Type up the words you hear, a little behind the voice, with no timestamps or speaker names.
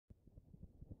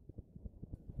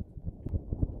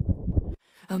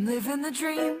I'm living the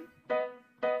dream.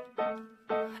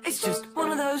 It's just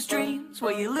one of those dreams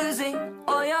where you're losing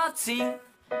all your teeth.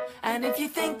 And if you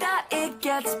think that it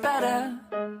gets better,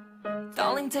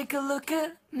 darling, take a look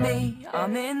at me.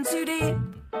 I'm in too deep.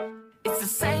 It's the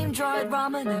same dried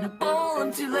ramen in a bowl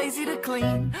I'm too lazy to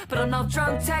clean. But I'm not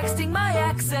drunk texting my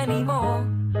ex anymore.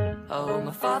 Oh,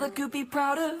 my father could be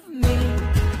proud of me.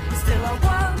 Still I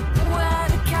won't where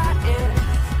the cat is.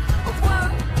 I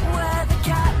won't where the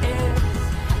cat is.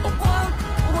 I won't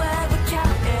where the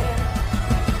cat is.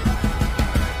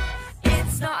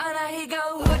 It's not an ego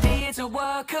hoodie, it's a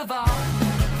work of art.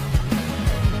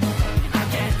 I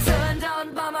get turned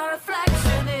on by my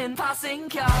reflection in passing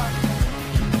cars.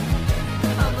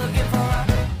 I'm looking for a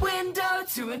window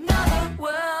to another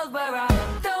world where I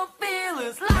don't feel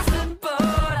as lost and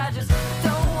bored. I just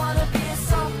don't want to be a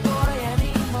soft boy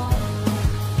anymore.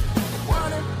 I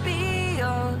want to be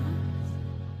yours.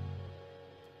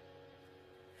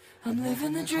 I'm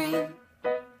living the dream.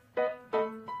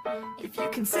 If you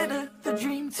consider the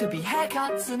dream to be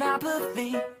haircuts and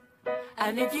apathy,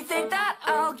 and if you think that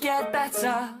I'll get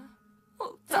better,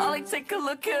 well, darling, take a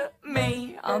look at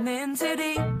me. I'm in too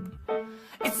deep.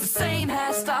 It's the same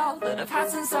hairstyle that I've had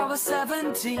since I was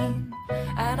 17.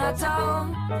 And I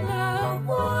don't know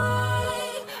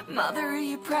why. Mother, are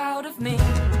you proud of me?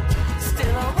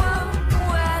 Still I won't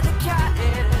where the cat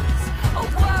is. I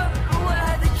won't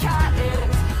where the cat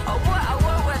is. I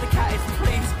won't where the cat is.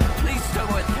 Please, please don't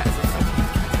where the cat is.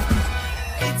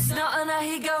 It's not an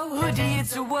ego hoodie,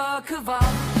 it's a work of art.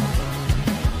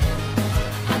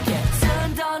 I get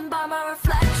turned on by my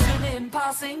reflection in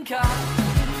passing cars.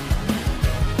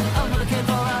 I'm looking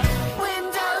for a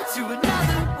window to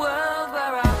another world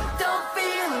where I don't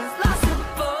feel as lost and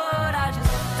bored. I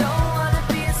just don't want to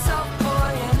be a soft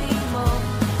boy anymore.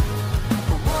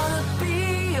 I wanna be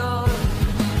yours.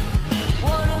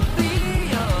 Wanna be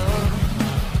yours.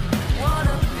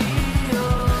 Wanna be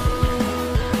yours.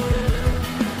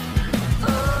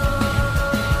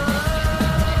 Oh,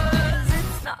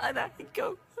 it's not an ego,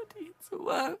 it's a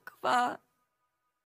work of art.